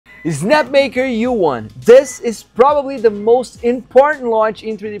Snapmaker U1. This is probably the most important launch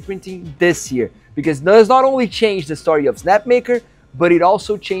in 3D printing this year because it does not only change the story of Snapmaker, but it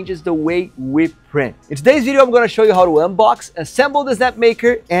also changes the way we print. In today's video, I'm going to show you how to unbox, assemble the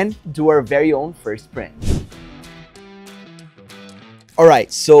Snapmaker, and do our very own first print.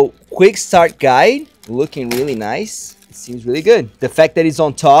 Alright, so quick start guide, looking really nice. It seems really good. The fact that it's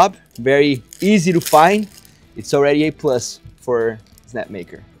on top, very easy to find, it's already a plus for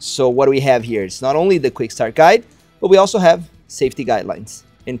Snapmaker. So what do we have here? It's not only the quick start guide, but we also have safety guidelines.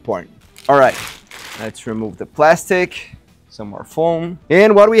 Important. Alright, let's remove the plastic, some more foam.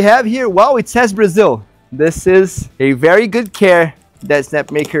 And what do we have here? Wow, it says Brazil. This is a very good care that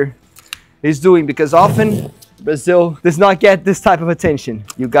Snapmaker is doing because often Brazil does not get this type of attention.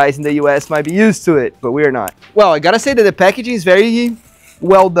 You guys in the US might be used to it, but we're not. Well, I gotta say that the packaging is very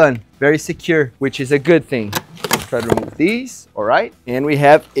well done, very secure, which is a good thing. Try to remove these, all right. And we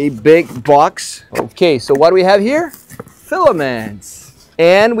have a big box. Okay, so what do we have here? Filaments.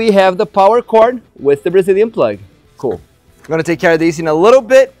 And we have the power cord with the Brazilian plug. Cool. I'm gonna take care of these in a little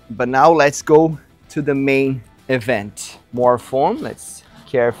bit, but now let's go to the main event. More foam, let's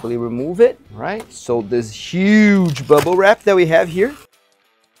carefully remove it, right? So this huge bubble wrap that we have here.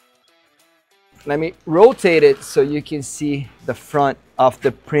 Let me rotate it so you can see the front of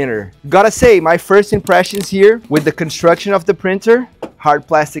the printer. Gotta say, my first impressions here with the construction of the printer, hard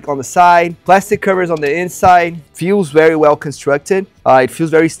plastic on the side, plastic covers on the inside, feels very well constructed. It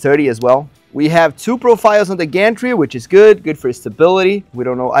feels very sturdy as well. We have two profiles on the gantry, which is good for stability. I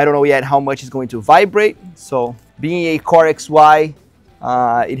don't know yet how much it's going to vibrate. So being a Core XY,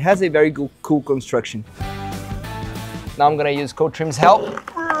 it has a very cool construction. Now I'm gonna use Cotrim's help.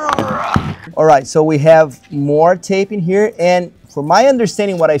 All right, so we have more tape in here, and for my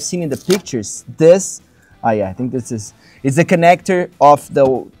understanding, what I've seen in the pictures, this, I think this is, it's a connector of the,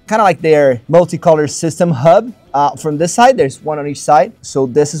 kind of like their multicolor system hub. From this side, there's one on each side. So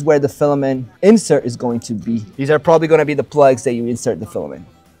this is where the filament insert is going to be. These are probably gonna be the plugs that you insert the filament.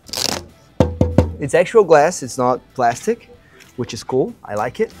 It's actual glass, it's not plastic, which is cool, I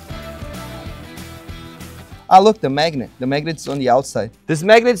like it. Ah, look, the magnet. The magnet's on the outside. This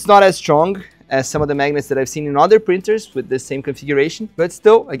magnet's not as strong as some of the magnets that I've seen in other printers with the same configuration, but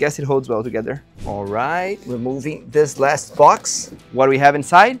still, I guess it holds well together. All right, removing this last box. What do we have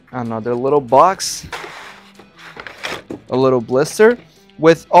inside? Another little box, a little blister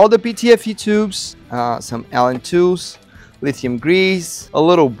with all the PTFE tubes, some Allen tools, lithium grease, a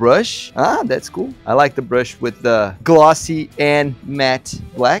little brush. Ah, that's cool. I like the brush with the glossy and matte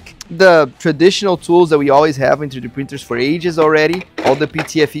black. The traditional tools that we always have in 3D printers for ages already. All the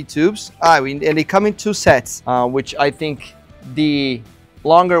PTFE tubes. And they come in two sets, which I think the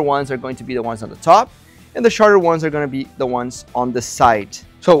longer ones are going to be the ones on the top, and the shorter ones are going to be the ones on the side.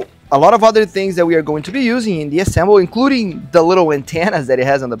 So a lot of other things that we are going to be using in the assemble, including the little antennas that it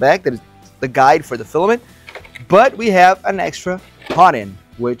has on the back, that is the guide for the filament. But we have an extra hot end,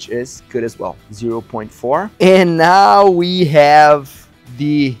 which is good as well, 0.4. And now we have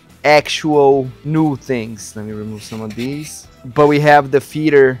the actual new things. Let me remove some of these. But we have the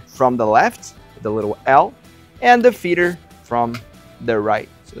feeder from the left, the little L, and the feeder from the right.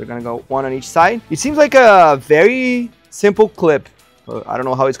 So they're gonna go one on each side. It seems like a very simple clip. I don't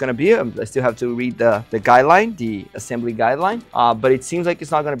know how it's going to be. I still have to read the guideline, the assembly guideline, but it seems like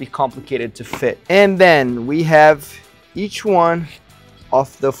it's not going to be complicated to fit. And then we have each one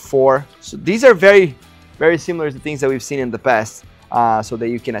of the four. So these are very, very similar to things that we've seen in the past, so that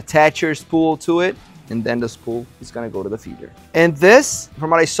you can attach your spool to it, and then the spool is going to go to the feeder. And this, from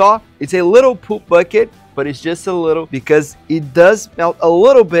what I saw, it's a little poop bucket, but it's just a little because it does melt a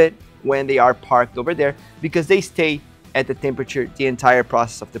little bit when they are parked over there because they stay at the temperature the entire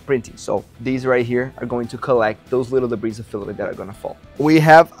process of the printing. So these right here are going to collect those little debris of filament that are going to fall. We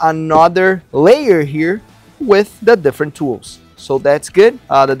have another layer here with the different tools. So that's good.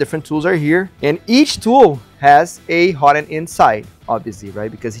 The different tools are here, and each tool has a hot end inside, obviously, right?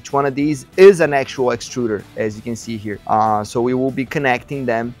 Because each one of these is an actual extruder, as you can see here. So we will be connecting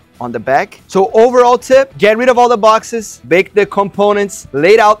them on the back. So overall tip, get rid of all the boxes, bake the components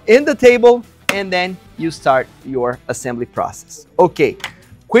laid out in the table, and then you start your assembly process. Okay,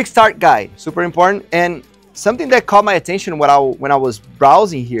 quick start guide, super important. And something that caught my attention when I was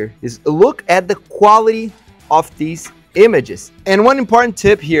browsing here is look at the quality of these images. And one important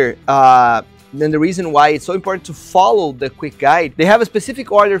tip here, then the reason why it's so important to follow the quick guide, they have a specific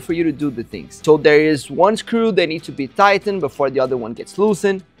order for you to do the things. So there is one screw that needs to be tightened before the other one gets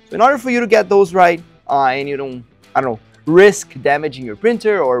loosened. So in order for you to get those right, and you don't, I don't know, risk damaging your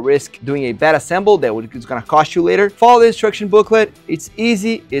printer or risk doing a bad assemble that is gonna cost you later. Follow the instruction booklet. It's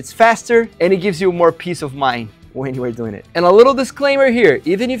easy, it's faster, and it gives you more peace of mind when you are doing it. And a little disclaimer here,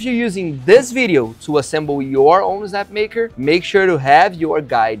 even if you're using this video to assemble your own Snapmaker, make sure to have your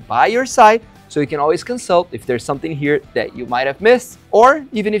guide by your side so you can always consult if there's something here that you might have missed, or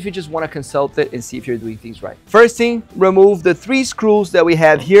even if you just want to consult it and see if you're doing things right. First thing, remove the 3 screws that we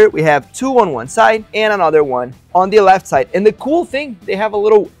have here. We have 2 on one side and another one on the left side. And the cool thing, they have a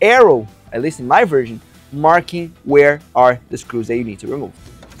little arrow, at least in my version, marking where are the screws that you need to remove.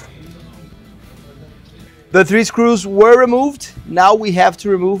 The 3 screws were removed. Now we have to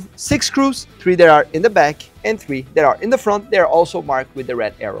remove 6 screws, 3 that are in the back and 3 that are in the front. They're also marked with the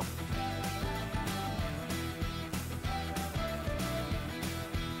red arrow.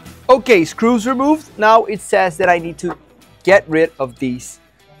 Okay, screws removed. Now it says that I need to get rid of these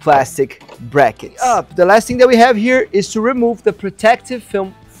plastic brackets. The last thing that we have here is to remove the protective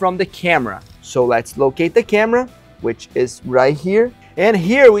film from the camera. So let's locate the camera, which is right here. And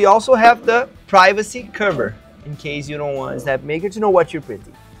here we also have the privacy cover, in case you don't want Snapmaker to know what you're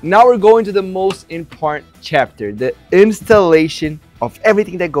printing. Now we're going to the most important chapter, the installation of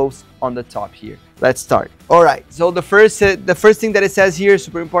everything that goes on the top here. Let's start. All right, so the first thing that it says here is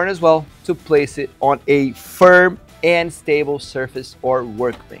super important as well, to place it on a firm and stable surface or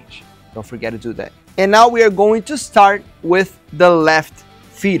workbench. Don't forget to do that. And now we are going to start with the left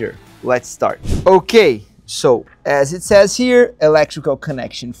feeder. Let's start. Okay, so as it says here, electrical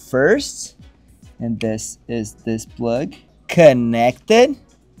connection first. And this is this plug connected.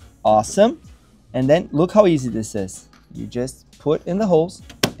 Awesome. And then look how easy this is. You just put in the holes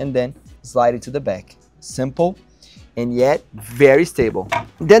and then slide it to the back. Simple and yet very stable.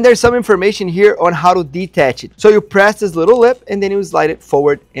 Then there's some information here on how to detach it. So you press this little lip and then you slide it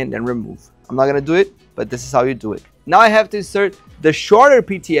forward and then remove. I'm not gonna do it, but this is how you do it. Now I have to insert the shorter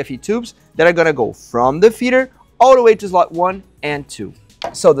PTFE tubes that are gonna go from the feeder all the way to slot 1 and 2.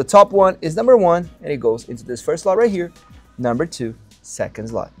 So the top one is number 1 and it goes into this first slot right here. Number 2, second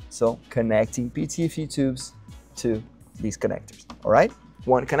slot. So connecting PTFE tubes to these connectors. All right,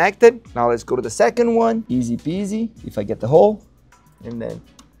 1 connected. Now let's go to the second one. Easy peasy if I get the hole. And then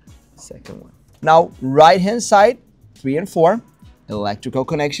second one. Now right hand side, 3 and 4, electrical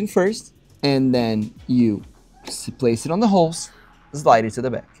connection first, and then you place it on the holes, slide it to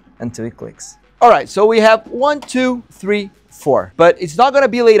the back until it clicks. All right, so we have 1, 2, 3, 4, but it's not gonna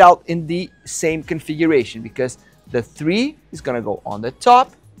be laid out in the same configuration because the 3 is gonna go on the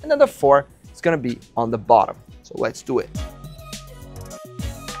top and then the 4 is gonna be on the bottom. So let's do it.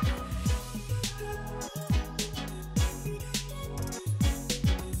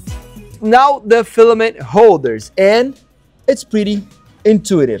 Now the filament holders, and it's pretty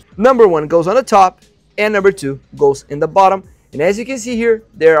intuitive. Number 1 goes on the top and number 2 goes in the bottom. And as you can see here,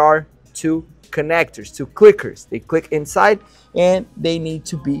 there are 2 connectors, 2 clickers. They click inside and they need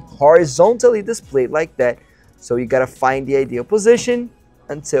to be horizontally displayed like that. So you gotta find the ideal position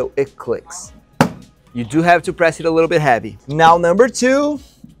until it clicks. You do have to press it a little bit heavy. Now number 2,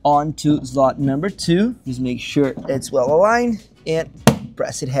 on to slot number 2. Just make sure it's well aligned and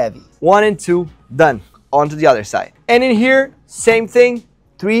press it heavy. 1 and 2, done. On to the other side. And in here, same thing,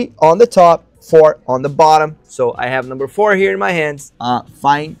 3 on the top, 4 on the bottom. So I have number 4 here in my hands.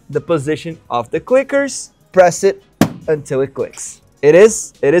 Find the position of the clickers, press it until it clicks. It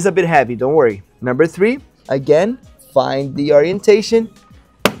is a bit heavy, don't worry. Number 3, again, find the orientation,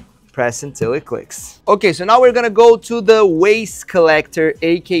 press until it clicks. Okay, so now we're gonna go to the waste collector,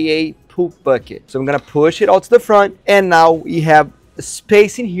 aka poop bucket. So I'm gonna push it all to the front, and now we have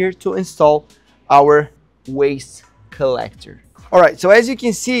space in here to install our waste collector. All right, so as you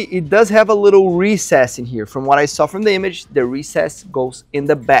can see, it does have a little recess in here. From what I saw from the image, the recess goes in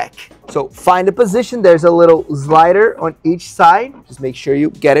the back. So find the position. There's a little slider on each side. Just make sure you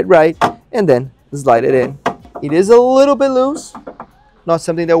get it right and then slide it in. It is a little bit loose, not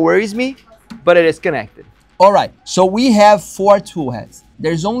something that worries me, but it is connected. All right, so we have 4 tool heads.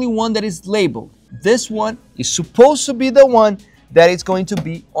 There's only one that is labeled. This one is supposed to be the one that is going to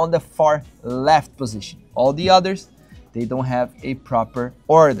be on the far left position. All the others, they don't have a proper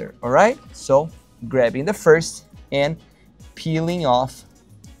order, all right? So grabbing the first and peeling off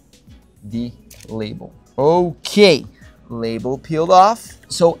the label. Okay, label peeled off.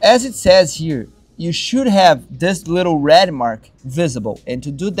 So as it says here, you should have this little red mark visible. And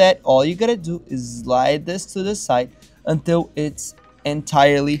to do that, all you gotta do is slide this to the side until it's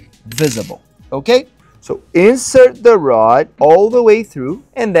entirely visible, okay? So insert the rod all the way through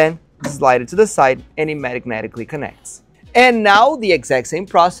and then slide it to the side and it magnetically connects. And now the exact same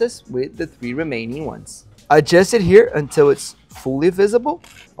process with the 3 remaining ones. adjust it here until it's fully visible.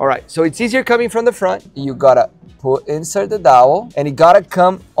 All right, so it's easier coming from the front. You gotta insert the dowel, and it gotta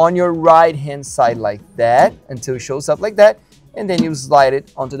come on your right hand side like that until it shows up like that, and then you slide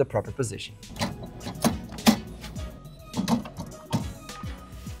it onto the proper position.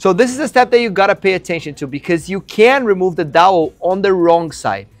 So this is a step that you gotta pay attention to, because you can remove the dowel on the wrong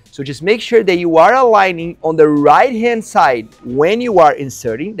side. So just make sure that you are aligning on the right hand side when you are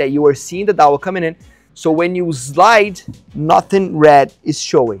inserting, that you are seeing the dowel coming in. So when you slide, nothing red is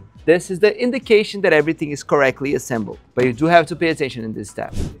showing. This is the indication that everything is correctly assembled, but you do have to pay attention in this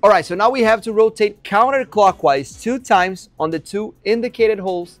step. All right, so now we have to rotate counterclockwise 2 times on the 2 indicated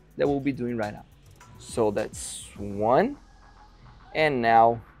holes that we'll be doing right now. So that's 1, and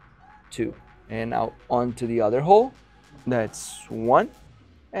now 2. And now onto the other hole. That's 1,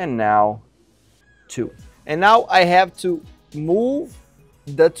 and now 2. And now I have to move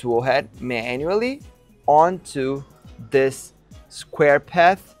the tool head manually onto this square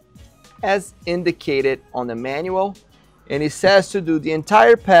path as indicated on the manual, and it says to do the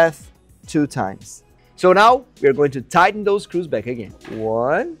entire path 2 times. So now we're going to tighten those screws back again.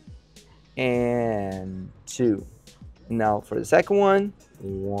 1 and 2. Now for the second one,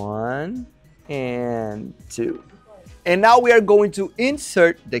 1 and 2. And now we are going to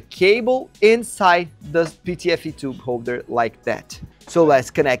insert the cable inside the PTFE tube holder like that. So let's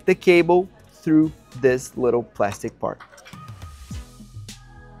connect the cable through this little plastic part.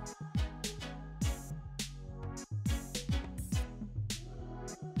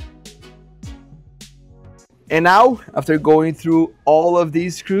 And now, after going through all of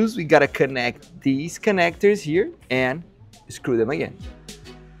these screws, we gotta connect these connectors here and screw them again.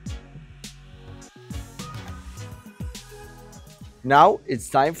 Now it's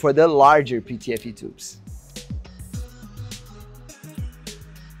time for the larger PTFE tubes.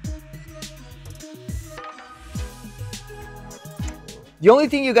 The only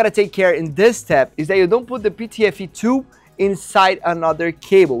thing you gotta take care in this step is that you don't put the PTFE tube inside another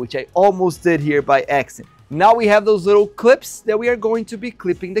cable, which I almost did here by accident. Now we have those little clips that we are going to be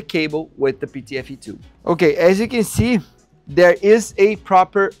clipping the cable with the PTFE tube. Okay, as you can see, there is a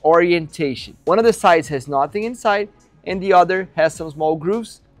proper orientation. One of the sides has nothing inside, and the other has some small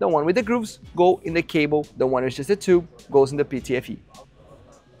grooves. The one with the grooves go in the cable. The one with just a tube goes in the PTFE.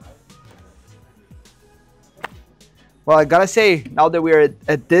 Well, I gotta say, now that we're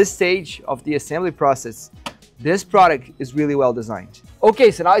at this stage of the assembly process, this product is really well designed.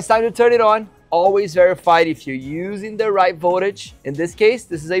 Okay, so now it's time to turn it on. Always verify if you're using the right voltage. In this case,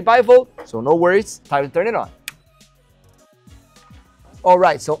 this is a bivolt, so no worries, time to turn it on. All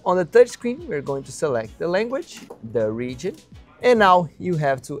right, so on the touch screen, we're going to select the language, the region, and now you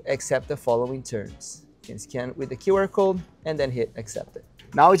have to accept the following terms. You can scan with the QR code and then hit accept it.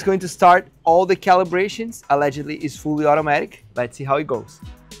 Now it's going to start all the calibrations. Allegedly, it's fully automatic. Let's see how it goes.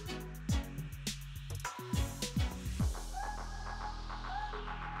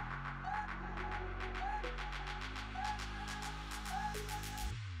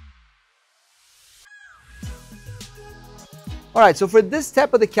 All right, so for this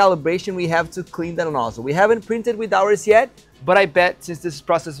step of the calibration, we have to clean the nozzle. We haven't printed with ours yet, but I bet since this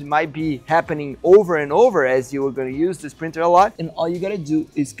process might be happening over and over as you are going to use this printer a lot, and all you got to do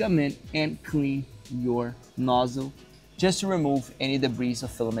is come in and clean your nozzle just to remove any debris or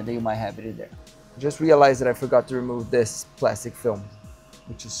filament that you might have in there. Just realized that I forgot to remove this plastic film,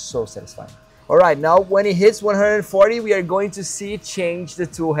 which is so satisfying. All right, now when it hits 140, we are going to see it change the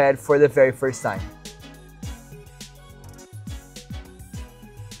tool head for the very first time.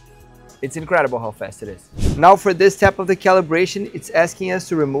 It's incredible how fast it is. Now for this step of the calibration, it's asking us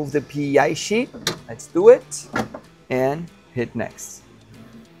to remove the PEI sheet. Let's do it and hit next.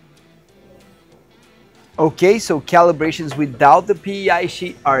 Okay, so calibrations without the PEI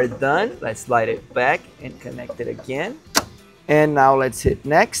sheet are done. Let's slide it back and connect it again. And now let's hit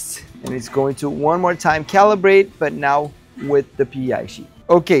next. And it's going to one more time calibrate, but now with the PEI sheet.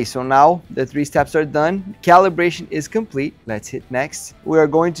 Okay, so now the 3 steps are done. Calibration is complete. Let's hit next. We are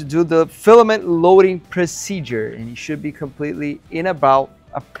going to do the filament loading procedure, and it should be completely in about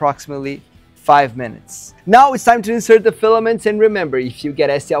approximately 5 minutes. Now it's time to insert the filaments, and remember, if you get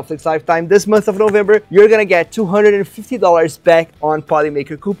STL Flex Lifetime this month of November, you're gonna get $250 back on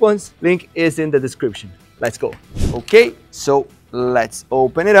Polymaker coupons. Link is in the description. Let's go. Okay, so let's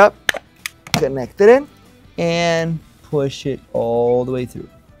open it up, connect it in, and push it all the way through.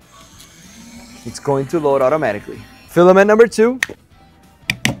 It's going to load automatically. Filament number 2.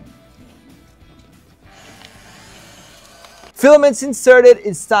 Filaments inserted,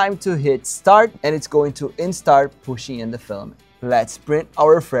 it's time to hit start, and it's going to start pushing in the filament. let's print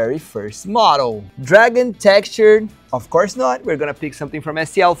our very first model. Dragon textured, of course not. We're gonna pick something from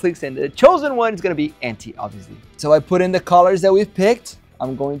STL Flix, and the chosen one is gonna be anti, obviously. So I put in the colors that we've picked.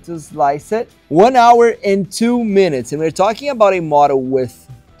 I'm going to slice it. 1 hour and 2 minutes. And we're talking about a model with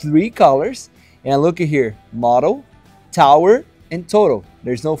 3 colors. And look at here, model, tower, and total.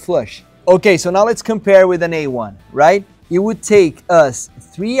 There's no flush. Okay, so now let's compare with an A1, right? It would take us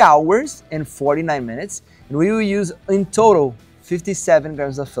 3 hours and 49 minutes, and we will use in total 57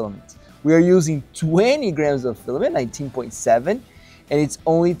 grams of filament. We are using 20 grams of filament, 19.7, and it's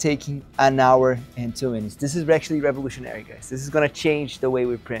only taking 1 hour and 2 minutes. This is actually revolutionary, guys. This is gonna change the way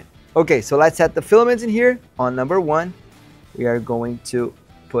we print. Okay, so let's set the filaments in here. On number 1, we are going to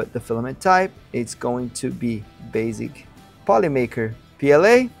put the filament type. It's going to be basic Polymaker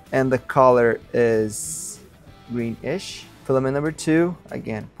PLA, and the color is greenish. Filament number 2,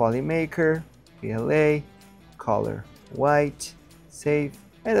 again, Polymaker PLA, color white, save.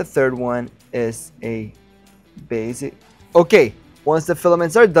 And the third one is a basic. Okay, once the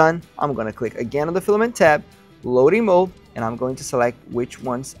filaments are done, I'm gonna click again on the filament tab, loading mode, and I'm going to select which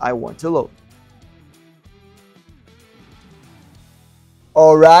ones I want to load.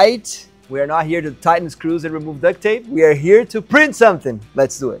 All right, we are not here to tighten screws and remove duct tape. We are here to print something.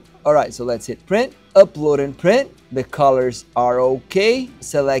 Let's do it. All right, so let's hit print, upload and print. The colors are okay.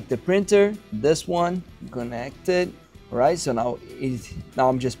 Select the printer, this one, connected. All right, so now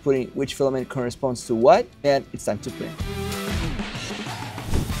I'm just putting which filament corresponds to what, and it's time to print.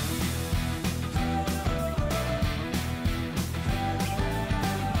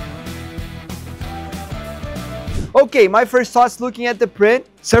 Okay, my first thoughts looking at the print.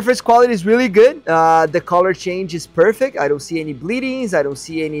 Surface quality is really good. The color change is perfect. I don't see any bleedings. I don't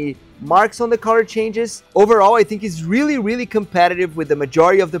see any marks on the color changes. Overall, I think it's really competitive with the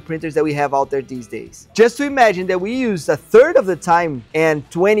majority of the printers that we have out there these days. Just to imagine that we used 1/3 of the time and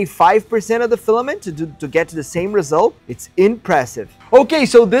 25% of the filament to get to the same result. It's impressive. Okay,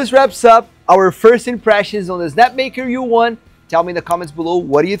 so this wraps up our first impressions on the Snapmaker U1. Tell me in the comments below,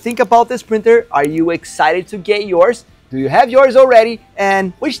 what do you think about this printer? Are you excited to get yours? Do you have yours already?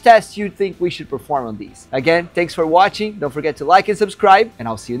 And which tests do you think we should perform on these? Again, thanks for watching. Don't forget to like and subscribe, and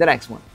I'll see you in the next one.